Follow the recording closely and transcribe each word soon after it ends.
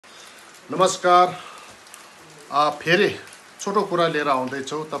नमस्कार। फेरि छोटो कुरा लिएर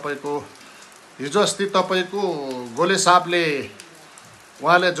आउँदैछु तपाईको। हिजो अस्ति तपाईको गोले साहबले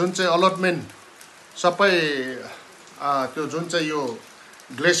उहाँले जुन चाहिँ अलटमेन्ट सबै त्यो जुन चाहिँ यो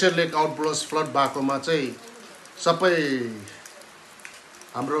ग्लेसियर लेक आउटब्लस फ्लड भएकोमा चाहिँ सबै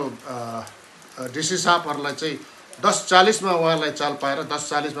हाम्रो डिसी साहबहरुलाई चाहिँ 10:40 मा उहाँलाई चाल पाएर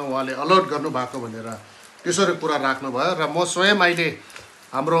 10:40 मा उहाँले अलर्ट गर्नु भएको भनेर त्यसरी कुरा राख्नु भयो र म स्वयं अहिले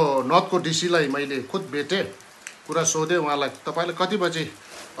हाम्रो नर्थको डीसीलाई मैले खुद भेटे कुरा सोधे उहाँलाई तपाईले कति बजे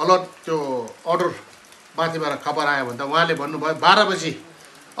अलर्ट त्यो अर्डर बाटीबाट खबर आयो भन्दा उहाँले भन्नुभयो 12 बजे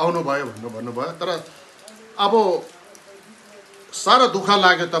आउनु भयो भन्नुभयो। तर अब सारा दुःख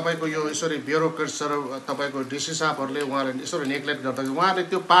लाग्यो तपाईको यो यसरी ब्युरोक्रेट्सहरु तपाईको डीसी साहबहरुले उहाँले यसरी नेग्लेक्ट गर्दा उहाँले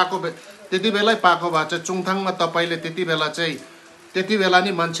त्यो पाको त्यति बेलै पाको भए चाहिँ चुङथाङमा तपाईले त्यति बेला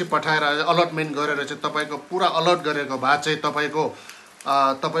नि मान्छे पठाएर अलर्टमेन्ट गरेर चाहिँ तपाईको पुरा अलर्ट गरेको भए चाहिँ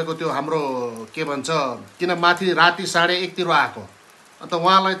तपाईको त्यो हाम्रो के भन्छ किन माथि राति 1:30 तिर आएको अन्त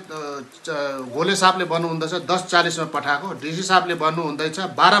उहाँलाई गोले साहबले भन्नु हुँदैछ 10:40 मा पठाएको डीसी साहबले भन्नु हुँदैछ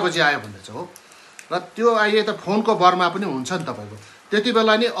 12 बजे आयो भन्दैछ हो। र त्यो अहिले त फोनको बरमा पनि हुन्छ नि तपाईको त्यति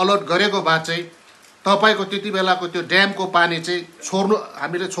बेला नि अलर्ट गरेको भए चाहिँ तपाईको त्यति बेलाको त्यो ड्यामको पानी चाहिँ छोड्नु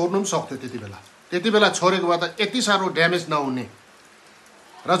हामीले छोड्नु पनि सक्थ्यो त्यति बेला छोडेको भए त यति सारो ड्यामेज नहुने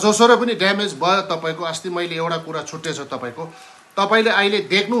र जसरी पनि ड्यामेज भयो तपाईको। अस्ति मैले एउटा कुरा छुटेछ तपाईले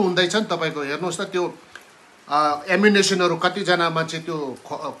अहिले देख्नु हुँदैछ नि तपाईको हेर्नुस् त त्यो एम्युनिसनहरु कति जना मान्छे त्यो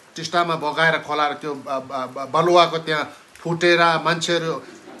टिस्टामा बगाएर खोलाएर त्यो बलुवाको त्यहाँ फुटेर मान्छेहरु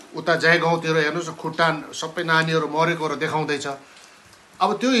उता जयगाउँतिर हेर्नुस् खुट्टा सबै नानीहरु मरेकोहरु देखाउँदैछ। अब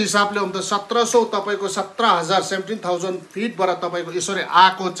त्यो हिसाबले हो त 1700 तपाईको 17,000 फिट बाट तपाईको यसरी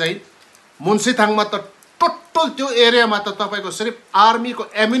आको चाहिँ मुन्सीथाङमा त टोटल त्यो एरियामा त तपाईको सिर्फ आर्मीको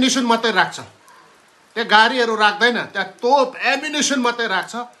एम्युनिसन मात्रै राख्छ, त्यहाँ गाडीहरु राख्दैन, त्यहाँ तोप एम्युनिसन मात्रै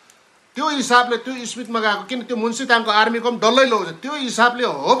राख्छ। त्यो हिसाबले त्यो स्पिडमा गएको किन त्यो मुन्सीथाङको आर्मीको पनि डल्लै लौज त्यो हिसाबले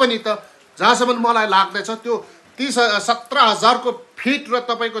हो भने त जहाँसम्म मलाई लाग्दैछ त्यो 17,000 को फिट र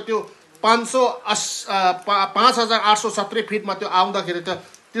तपाईको त्यो 5,870 फिटमा त्यो आउँदाखेरि त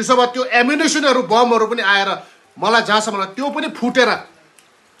त्यसो भए त्यो एम्युनिसनहरु बमहरु पनि आएर मलाई जहाँसम्म त्यो पनि फुटेर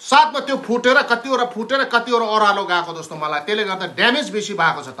साथमा त्यो कतिवटा ओह्रालो गएको जस्तो मलाई त्यसले गर्दा ड्यामेज बेसी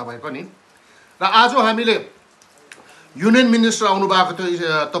भएको छ तपाईको नि। र आज हामीले युनियन मिनिस्टर आउनु भएको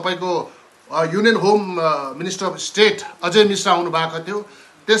थियो तपाईको union home minister of state Ajay Mishra आउनु भएको थियो,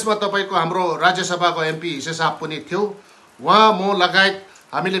 त्यसमा तपाईको हाम्रो राज्यसभाको एमपी हिसे साहब पनि थियो। उहाँ म लगायत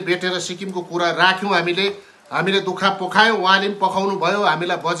हामीले भेटेर सिक्किमको कुरा राख्यौं, हामीले दुखा पोखायौं, उहाँले पनि पखाउनु भयो,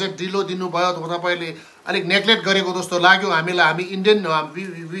 हामीलाई बजेट ढिलो दिनुभयो, तपाईले अलिक नेग्लेक्ट गरेको जस्तो लाग्यो हामीलाई। हामी Indian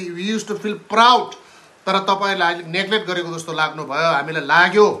we used to feel proud, तर तपाईले अलिक नेग्लेक्ट गरेको जस्तो लाग्नु भयो हामीलाई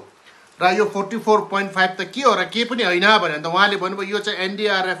लाग्यो। र यो 44.5 त के हो र के पनि हैन भने त उहाँले भन्नुभयो यो चाहिँ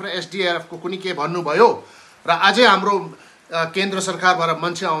एनडीआरएफ र एसडीआरएफ को कुनै के भन्नुभयो। र अझै हाम्रो केन्द्र सरकारबाट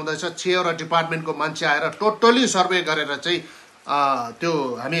मान्छे आउँदैछ, 6 डिपार्टमेन्टको मान्छे आएर टोटली सर्वे गरेर चाहिँ त्यो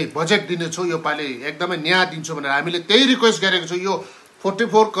हामी बजेट दिनेछौँ यो पालि एकदमै न्याय दिन्छौँ भनेर हामीले त्यही रिक्वेस्ट गरेको छौँ। यो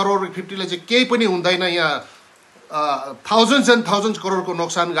 44 करोड 50 ले चाहिँ केही पनि हुँदैन, यहाँ थाउजन्ड्स एन्ड थाउजन्ड्स करोडको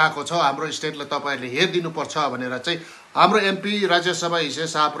नोक्सान गएको छ हाम्रो स्टेटले, तपाईहरुले हेरिदिनु पर्छ भनेर चाहिँ हाम्रो एमपी राज्यसभा हिसे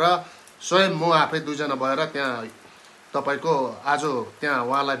साहब र स्वयं म आफै दुईजना भएर त्यहाँ तपाईको आज त्यहाँ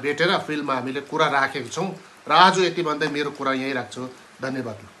उहाँलाई भेटेर फिल्डमा हामीले कुरा राखेका छौं। र आज यति भन्दै मेरो कुरा यही राख्छु।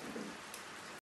 धन्यवाद।